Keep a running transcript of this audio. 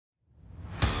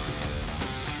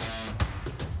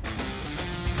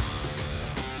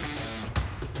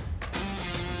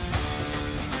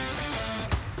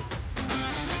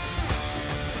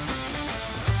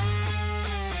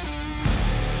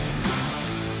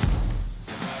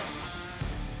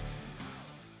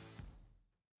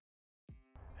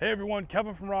Hey everyone,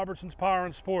 Kevin from Robertson's Power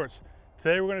and Sports.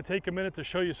 Today we're going to take a minute to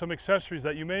show you some accessories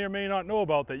that you may or may not know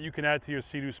about that you can add to your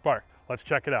SEADOO Spark. Let's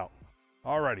check it out.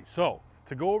 Alrighty, so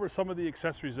to go over some of the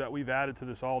accessories that we've added to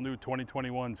this all new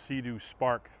 2021 SEADOO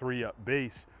Spark 3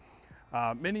 base.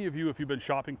 Many of you, if you've been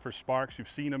shopping for Sparks, you've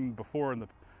seen them before.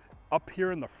 Up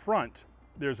here in the front,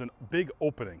 there's a big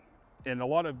opening. And a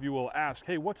lot of you will ask,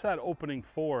 hey, what's that opening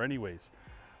for anyways?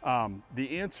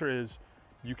 The answer is,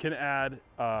 you can add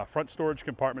a front storage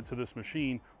compartment to this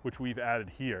machine, which we've added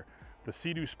here. The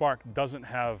SEADOO Spark doesn't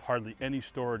have hardly any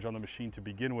storage on the machine to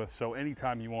begin with, so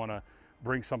anytime you want to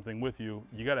bring something with you,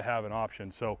 you got to have an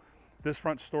option. So this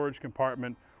front storage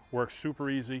compartment works super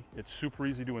easy. It's super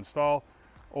easy to install.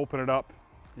 Open it up,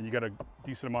 and you got a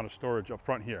decent amount of storage up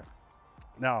front here.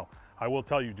 Now, I will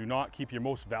tell you, do not keep your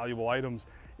most valuable items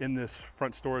in this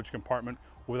front storage compartment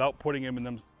without putting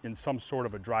them in some sort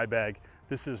of a dry bag.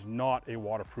 This is not a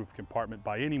waterproof compartment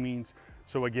by any means.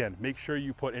 So again, make sure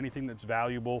you put anything that's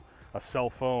valuable, a cell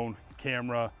phone,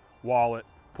 camera, wallet,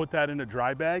 put that in a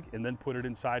dry bag and then put it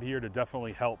inside here to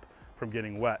definitely help from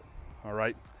getting wet, all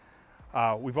right?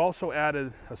 We've also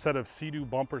added a set of SEADOO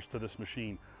bumpers to this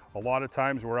machine. A lot of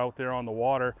times we're out there on the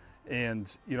water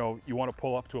and you want to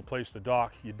pull up to a place to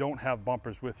dock. You don't have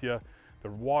bumpers with you. The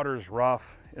water's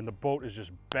rough and the boat is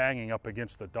just banging up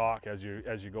against the dock as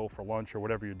you go for lunch or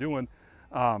whatever you're doing.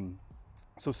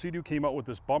 So SEADOO came out with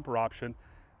this bumper option.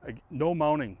 No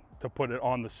mounting to put it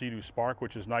on the SEADOO Spark,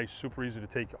 which is nice, super easy to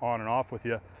take on and off with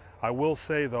you. I will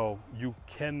say though, you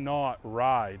cannot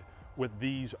ride with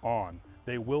these on.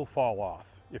 They will fall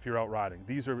off if you're out riding.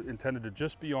 These are intended to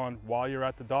just be on while you're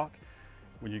at the dock.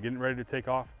 When you're getting ready to take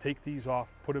off, take these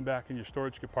off, put them back in your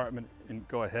storage compartment and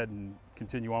go ahead and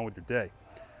continue on with your day.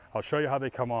 I'll show you how they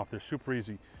come off. They're super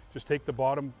easy. Just take the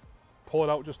bottom, pull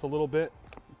it out just a little bit,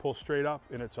 pull straight up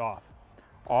and it's off.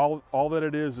 All that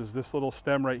it is this little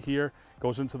stem right here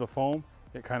goes into the foam.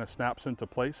 It kind of snaps into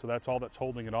place. So that's all that's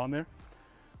holding it on there.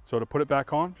 So to put it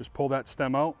back on, just pull that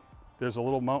stem out. There's a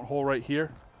little mount hole right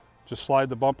here. Just slide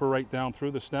the bumper right down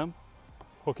through the stem,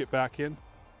 hook it back in,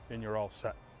 and you're all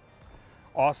set.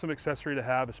 Awesome accessory to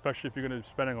have, especially if you're going to be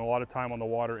spending a lot of time on the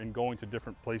water and going to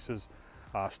different places,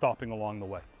 stopping along the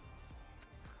way.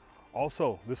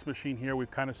 Also, this machine here, we've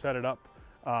kind of set it up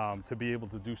to be able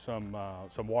to do some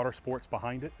water sports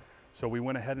behind it. So we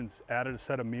went ahead and added a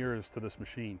set of mirrors to this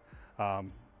machine.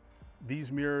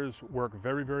 These mirrors work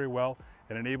very, very well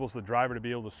and enables the driver to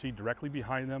be able to see directly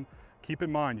behind them. Keep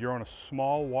in mind, you're on a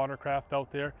small watercraft out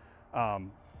there.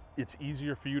 It's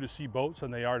easier for you to see boats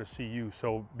than they are to see you.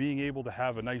 So being able to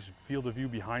have a nice field of view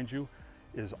behind you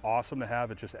is awesome to have.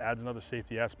 It just adds another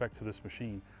safety aspect to this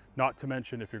machine. Not to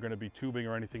mention, if you're going to be tubing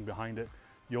or anything behind it,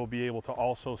 you'll be able to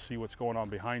also see what's going on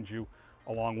behind you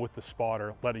along with the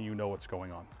spotter, letting you know what's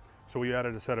going on. So we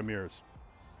added a set of mirrors.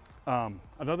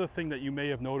 Another thing that you may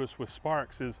have noticed with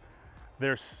Sparks is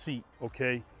their seat,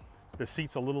 okay? The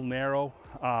seat's a little narrow.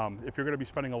 If you're going to be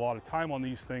spending a lot of time on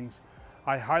these things,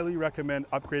 I highly recommend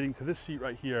upgrading to this seat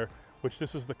right here, which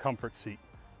this is the comfort seat.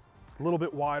 A little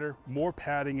bit wider, more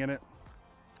padding in it.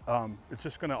 It's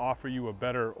just going to offer you a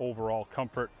better overall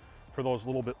comfort for those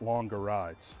little bit longer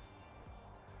rides.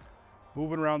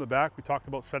 Moving around the back, we talked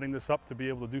about setting this up to be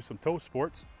able to do some tow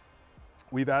sports.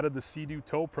 We've added the SEADOO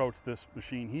Tow Pro to this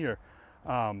machine here.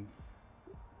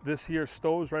 This here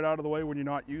stows right out of the way when you're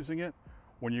not using it.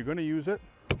 When you're going to use it,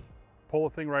 pull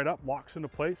the thing right up, locks into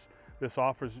place. This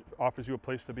offers you a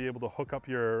place to be able to hook up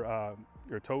your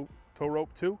tow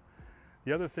rope to.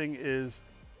 The other thing is,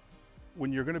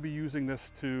 when you're going to be using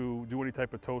this to do any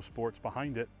type of tow sports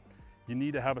behind it, you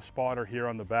need to have a spotter here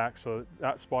on the back, so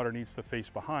that spotter needs to face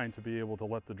behind to be able to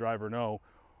let the driver know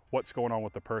what's going on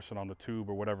with the person on the tube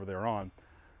or whatever they're on.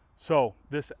 So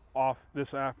this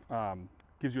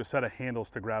gives you a set of handles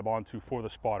to grab onto for the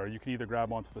spotter. You can either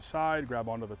grab onto the side, grab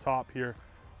onto the top here,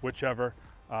 whichever.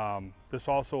 This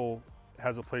also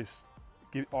has a place,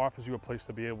 offers you a place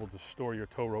to be able to store your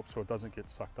tow rope so it doesn't get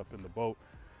sucked up in the boat.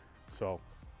 So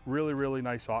really, really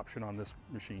nice option on this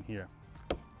machine here.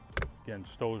 Again,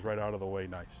 stows right out of the way,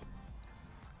 nice.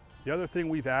 The other thing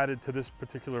we've added to this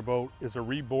particular boat is a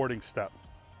reboarding step.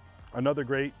 Another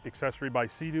great accessory by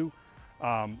SEADOO.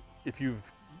 If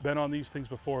you've been on these things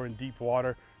before in deep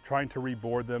water, trying to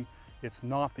reboard them, it's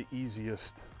not the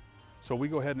easiest. So we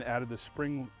go ahead and added this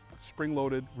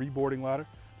spring-loaded reboarding ladder.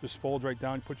 Just fold right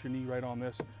down, put your knee right on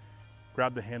this,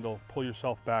 grab the handle, pull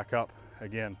yourself back up.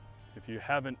 Again, if you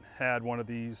haven't had one of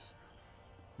these,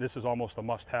 this is almost a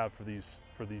must-have for these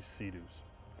SEADOOs.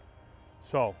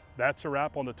 So that's a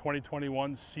wrap on the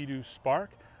 2021 SEADOO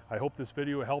Spark. I hope this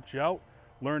video helped you out,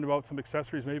 learned about some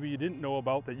accessories maybe you didn't know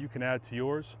about that you can add to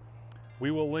yours. We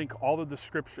will link all the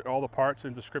description, all the parts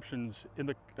and descriptions in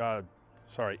the,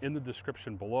 in the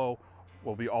description below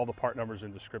will be all the part numbers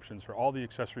and descriptions for all the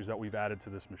accessories that we've added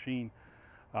to this machine.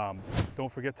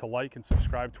 Don't forget to like and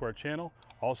subscribe to our channel.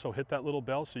 Also hit that little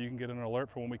bell so you can get an alert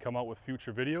for when we come out with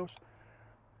future videos.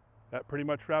 That pretty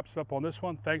much wraps it up on this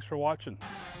one. Thanks for watching.